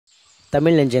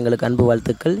தமிழ் நெஞ்சங்களுக்கு அன்பு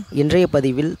வாழ்த்துக்கள். இன்றைய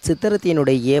பதிவில்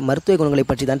சித்தரத்தினுடைய மருத்துவ குணங்களை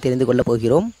பற்றி தான் தெரிந்து கொள்ளப்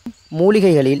போகிறோம்.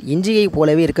 மூலிகைகளில் இஞ்சியைப்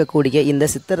போலவே இருக்கக்கூடிய இந்த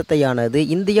சித்தரத்தையானது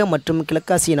இந்தியா மற்றும்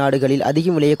கிழக்காசிய நாடுகளில்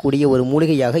அதிகம் விளையக்கூடிய ஒரு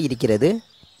மூலிகையாக இருக்கிறது.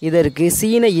 இதற்கு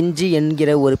சீன இஞ்சி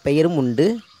என்கிற ஒரு பெயரும் உண்டு.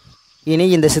 இனி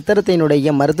இந்த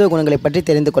சித்தரத்தினுடைய மருத்துவ குணங்களை பற்றி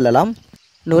தெரிந்து கொள்ளலாம்.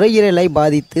 நுரையீரலை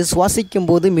பாதித்து சுவாசிக்கும்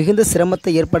போது மிகுந்த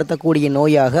சிரமத்தை ஏற்படுத்தக்கூடிய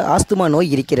நோயாக ஆஸ்துமா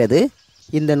நோய் இருக்கிறது.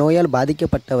 இந்த நோயால்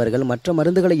பாதிக்கப்பட்டவர்கள் மற்ற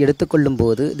மருந்துகளை எடுத்துக்கொள்ளும்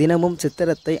போது தினமும்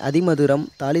சித்தரத்தை அதிமதுரம்,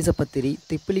 தாலிசப்பத்திரி,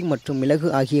 திப்பிலி மற்றும் மிளகு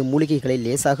ஆகிய மூலிகைகளை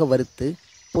லேசாக வறுத்து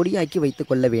பொடியாக்கி வைத்து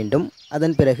கொள்ள வேண்டும்.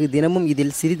 அதன் பிறகு தினமும்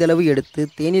இதில் சிறிதளவு எடுத்து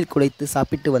தேநீர் குழைத்து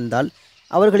சாப்பிட்டு வந்தால்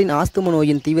அவர்களின் ஆஸ்துமா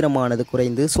நோயின் தீவிரமானது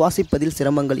குறைந்து சுவாசிப்பதில்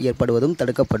சிரமங்கள் ஏற்படுவதும்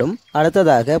தடுக்கப்படும்.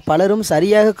 அடுத்ததாக, பலரும்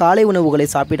சரியாக காலை உணவுகளை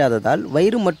சாப்பிடாததால்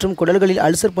வயிறு மற்றும் குடல்களில்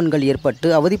அல்சர் புண்கள் ஏற்பட்டு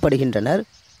அவதிப்படுகின்றனர்.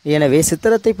 எனவே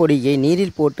சித்தரத்தை பொடியை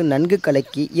நீரில் போட்டு நன்கு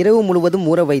கலக்கி இரவு முழுவதும்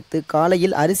ஊற வைத்து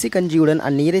காலையில் அரிசி கஞ்சியுடன்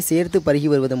அந்நீரை சேர்த்து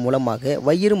பருகி வருவதன் மூலமாக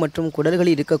வயிறு மற்றும்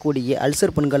குடல்களில் இருக்கக்கூடிய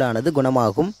அல்சர் புண்களானது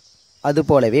குணமாகும்.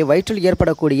 அதுபோலவே வயிற்றில்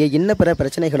ஏற்படக்கூடிய இன்ன பிற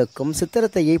பிரச்சனைகளுக்கும்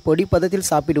சித்தரத்தையை பொடி பதத்தில்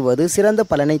சாப்பிடுவது சிறந்த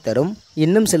பலனை தரும்.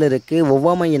 இன்னும் சிலருக்கு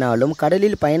ஒவ்வாமையினாலும்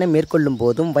கடலில் பயணம் மேற்கொள்ளும்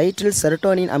போதும் வயிற்றில்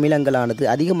செரோட்டோனின் அமிலங்களானது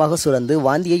அதிகமாக சுரந்து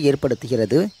வாந்தியை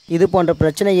ஏற்படுத்துகிறது. இது போன்ற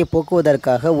பிரச்சனையை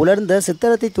போக்குவதற்காக உலர்ந்த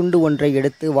சித்தரத்தை துண்டு ஒன்றை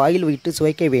எடுத்து வாயில் வைத்து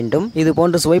சுவைக்க வேண்டும். இது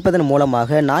போன்று சுவைப்பதன்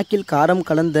மூலமாக நாக்கில் காரம்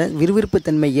கலந்த விறுவிறுப்பு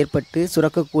தன்மை ஏற்பட்டு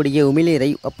சுரக்கக்கூடிய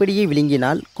உமிழ்நீரை அப்படியே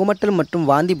விழுங்கினால் குமட்டல் மற்றும்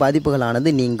வாந்தி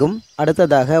பாதிப்புகளானது நீங்கும்.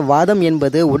 அடுத்ததாக, வாதம்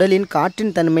என்பது உடலின்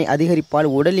காற்றின் தன்மை அதிகரிப்பால்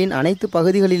உடலின் அனைத்து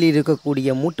பகுதிகளில்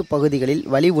இருக்கக்கூடிய மூட்டு பகுதிகளில்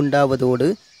வலி உண்டாவதோடு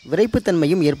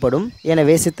விரைப்புத்தன்மையும் ஏற்படும்.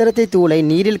 எனவே சித்தரத்தை தூளை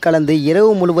நீரில் கலந்து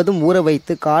இரவு முழுவதும் ஊற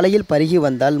வைத்து காலையில் பருகி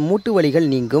வந்தால் மூட்டு வலிகள்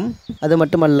நீங்கும். அது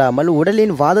மட்டுமல்லாமல்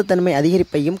உடலின் வாதத்தன்மை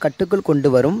அதிகரிப்பையும் கட்டுக்குள்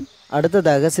கொண்டு வரும்.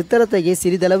 அடுத்ததாக, சித்தரத்தையை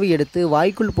சிறிதளவு எடுத்து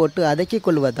வாய்க்குள் போட்டு அதக்கிக்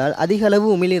கொள்வதால் அதிக அளவு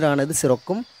உமிழ்நீரானது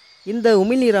சுரக்கும். இந்த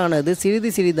உமிழ்நீரானது சிறிது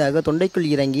சிறிதாக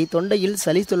தொண்டைக்குள் இறங்கி தொண்டையில்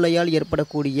சளி தொல்லையால்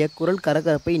ஏற்படக்கூடிய குரல்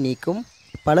கரகரப்பை நீக்கும்.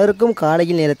 பலருக்கும்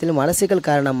காலையில் நேரத்தில் மலச்சிக்கல்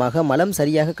காரணமாக மலம்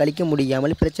சரியாக கழிக்க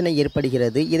முடியாமல் பிரச்சனை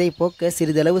ஏற்படுகிறது. இதை போக்க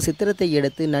சிறிதளவு சித்திரத்தை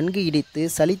எடுத்து நன்கு இடித்து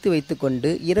சலித்து வைத்து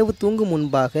கொண்டு இரவு தூங்கும்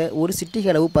முன்பாக ஒரு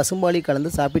சிட்டிகளவு பசும்பாலில்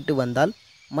கலந்து சாப்பிட்டு வந்தால்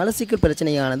மலச்சிக்கல்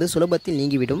பிரச்சனையானது சுலபத்தில்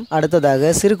நீங்கிவிடும்.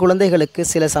 அடுத்ததாக, சிறு குழந்தைகளுக்கு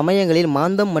சில சமயங்களில்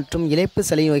மாந்தம் மற்றும் இளைப்பு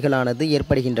சளி நோய்களானது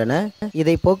ஏற்படுகின்றன.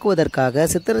 இதை போக்குவதற்காக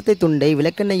சித்திரத்தை துண்டை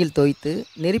விளக்கெண்ணெயில் தோய்த்து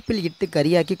நெருப்பில் இட்டு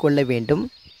கரியாக்கி கொள்ள வேண்டும்.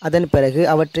 அதன் பிறகு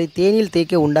அவற்றை தேனில்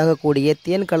தேய்க்க உண்டாகக்கூடிய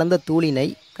தேன் கலந்த தூளினை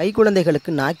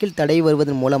கைக்குழந்தைகளுக்கு நாக்கில் தடவி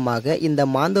வருவதன் மூலமாக இந்த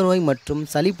மாந்த நோய் மற்றும்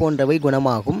சளி போன்றவை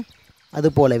குணமாகும்.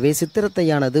 அதுபோலவே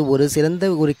சித்திரத்தையானது ஒரு சிறந்த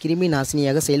கிருமி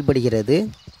நாசினியாக செயல்படுகிறது.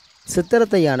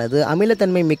 சித்தரத்தையானது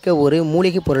அமிலத்தன்மை மிக்க ஒரு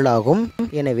மூலிகை பொருளாகும்.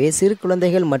 எனவே சிறு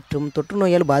குழந்தைகள் மற்றும் தொற்று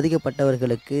நோயால்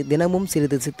பாதிக்கப்பட்டவர்களுக்கு தினமும்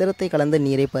சிறிது சித்தரத்தை கலந்த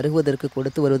நீரை பருகுவதற்கு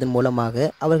கொடுத்து வருவதன்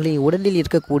மூலமாக அவர்களின் உடலில்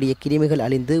இருக்கக்கூடிய கிருமிகள்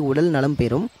அழிந்து உடல் நலம்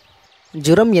பெறும்.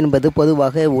 ஜுரம் என்பது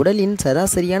பொதுவாக உடலின்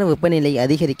சராசரியான வெப்பநிலை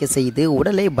அதிகரிக்க செய்து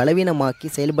உடலை பலவீனமாக்கி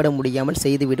செயல்பட முடியாமல்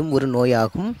செய்துவிடும் ஒரு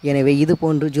நோயாகும். எனவே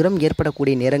இதுபோன்று ஜுரம்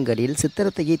ஏற்படக்கூடிய நேரங்களில்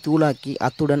சித்தரத்தையை தூளாக்கி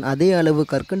அத்துடன் அதே அளவு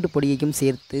கற்கண்டு பொடியையும்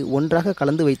சேர்த்து ஒன்றாக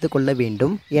கலந்து வைத்து கொள்ள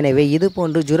வேண்டும். எனவே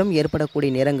இதுபோன்று ஜுரம்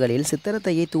ஏற்படக்கூடிய நேரங்களில்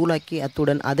சித்தரத்தையை தூளாக்கி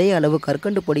அத்துடன் அதே அளவு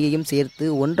கற்கண்டு பொடியையும் சேர்த்து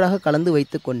ஒன்றாக கலந்து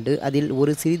வைத்து கொண்டு அதில்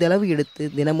ஒரு சிறிதளவு எடுத்து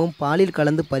தினமும் பாலில்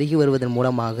கலந்து பருகி வருவதன்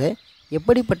மூலமாக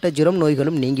எப்படிப்பட்ட ஜுரம்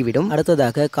நோய்களும் நீங்கிவிடும்.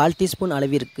 அடுத்ததாக, 1/4 டீஸ்பூன்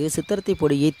அளவிற்கு சித்தரத்தை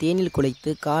பொடியை தேனில்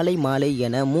குழைத்து காலை மாலை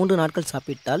என 3 நாட்கள்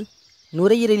சாப்பிட்டால்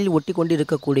நுரையீரலில் ஒட்டி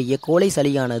கொண்டிருக்கக்கூடிய கோழை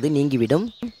சளியானது நீங்கிவிடும்.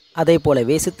 அதே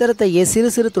போலவே சித்தரத்தையே சிறு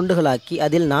சிறு துண்டுகளாக்கி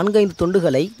அதில் 4-5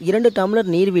 துண்டுகளை 2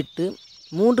 டம்ளர் நீர் விட்டு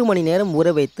 3 மணி நேரம்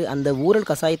ஊற வைத்து அந்த ஊறல்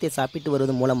கசாயத்தை சாப்பிட்டு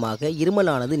வருவதன் மூலமாக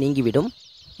இருமலானது நீங்கிவிடும்.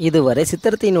 இதுவரை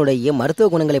சித்தரத்தினுடைய மருத்துவ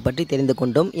குணங்களை பற்றி தெரிந்து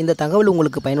கொண்டோம். இந்த தகவல்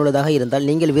உங்களுக்கு பயனுள்ளதாக இருந்தால்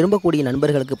நீங்கள் விரும்பக்கூடிய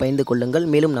நண்பர்களுக்கு பகிர்ந்து கொள்ளுங்கள்.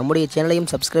 மேலும் நம்முடைய சேனலையும்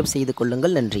சப்ஸ்கிரைப் செய்து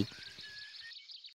கொள்ளுங்கள். நன்றி.